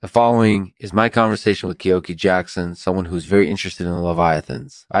The following is my conversation with Keoki Jackson, someone who's very interested in the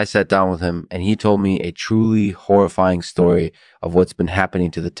Leviathans. I sat down with him and he told me a truly horrifying story of what's been happening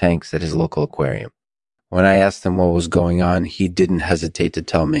to the tanks at his local aquarium. When I asked him what was going on, he didn't hesitate to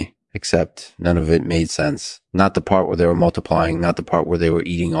tell me, except none of it made sense. Not the part where they were multiplying, not the part where they were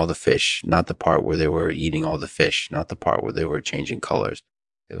eating all the fish, not the part where they were eating all the fish, not the part where they were changing colors.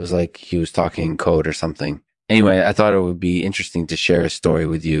 It was like he was talking in code or something. Anyway, I thought it would be interesting to share a story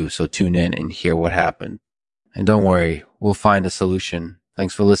with you, so tune in and hear what happened. And don't worry, we'll find a solution.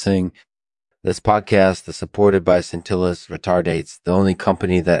 Thanks for listening. This podcast is supported by Scintillus Retardates, the only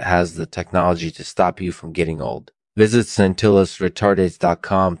company that has the technology to stop you from getting old. Visit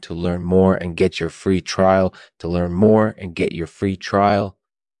scintillusretardates.com to learn more and get your free trial.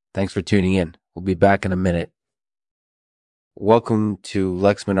 Thanks for tuning in. We'll be back in a minute. Welcome to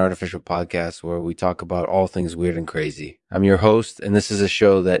Lexman Artificial Podcast, where we talk about all things weird and crazy. I'm your host, and this is a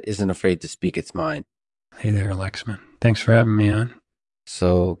show that isn't afraid to speak its mind. Hey there, Lexman. Thanks for having me on.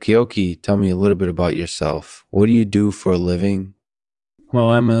 So, Keoki, tell me a little bit about yourself. What do you do for a living? Well,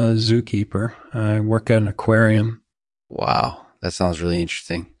 I'm a zookeeper. I work at an aquarium. Wow, that sounds really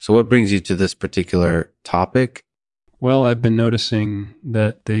interesting. So what brings you to this particular topic? Well, I've been noticing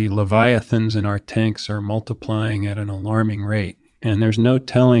that the Leviathans in our tanks are multiplying at an alarming rate, and there's no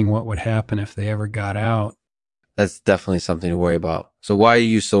telling what would happen if they ever got out. That's definitely something to worry about. So why are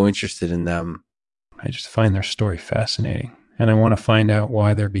you so interested in them? I just find their story fascinating, and I want to find out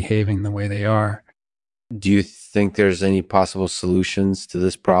why they're behaving the way they are. Do you think there's any possible solutions to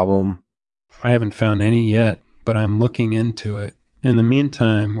this problem? I haven't found any yet, but I'm looking into it. In the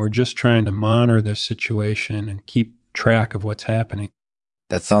meantime, we're just trying to monitor this situation and keep track of what's happening.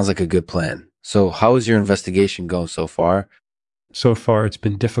 That sounds like a good plan. So how is your investigation going so far? So far, it's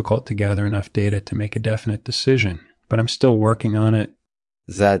been difficult to gather enough data to make a definite decision, but I'm still working on it.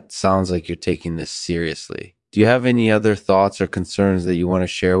 That sounds like you're taking this seriously. Do you have any other thoughts or concerns that you want to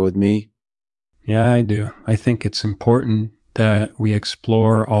share with me? Yeah, I do. I think it's important that we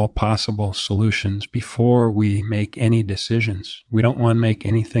explore all possible solutions before we make any decisions. We don't want to make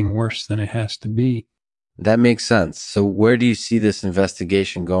anything worse than it has to be. That makes sense. So where do you see this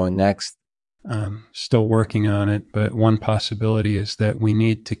investigation going next? I'm still working on it, but one possibility is that we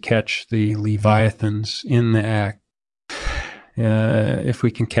need to catch the Leviathans in the act. If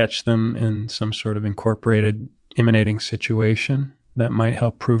we can catch them in some sort of incorporated emanating situation, that might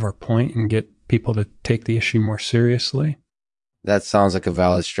help prove our point and get people to take the issue more seriously. That sounds like a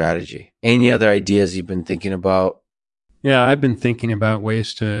valid strategy. Any other ideas you've been thinking about? Yeah, I've been thinking about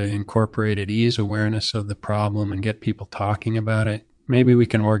ways to incorporate at ease awareness of the problem and get people talking about it. Maybe we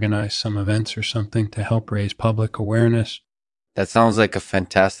can organize some events or something to help raise public awareness. That sounds like a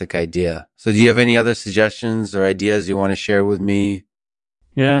fantastic idea. So do you have any other suggestions or ideas you want to share with me?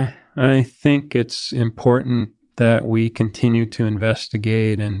 Yeah, I think it's important that we continue to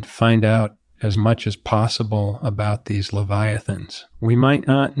investigate and find out as much as possible about these Leviathans. We might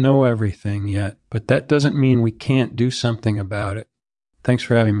not know everything yet, but that doesn't mean we can't do something about it. Thanks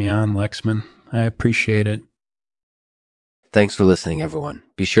for having me on, Lexman. I appreciate it. Thanks for listening, everyone.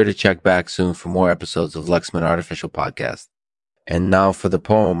 Be sure to check back soon for more episodes of Lexman Artificial Podcast. And now for the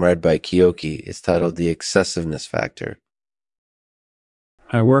poem read by Keoki. It's titled The Excessiveness Factor.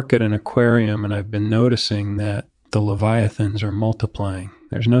 I work at an aquarium and I've been noticing that the Leviathans are multiplying.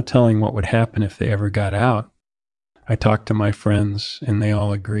 There's no telling what would happen if they ever got out. I talk to my friends and they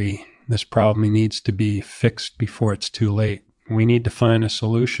all agree. This problem needs to be fixed before it's too late. We need to find a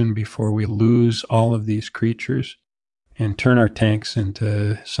solution before we lose all of these creatures and turn our tanks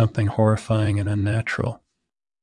into something horrifying and unnatural.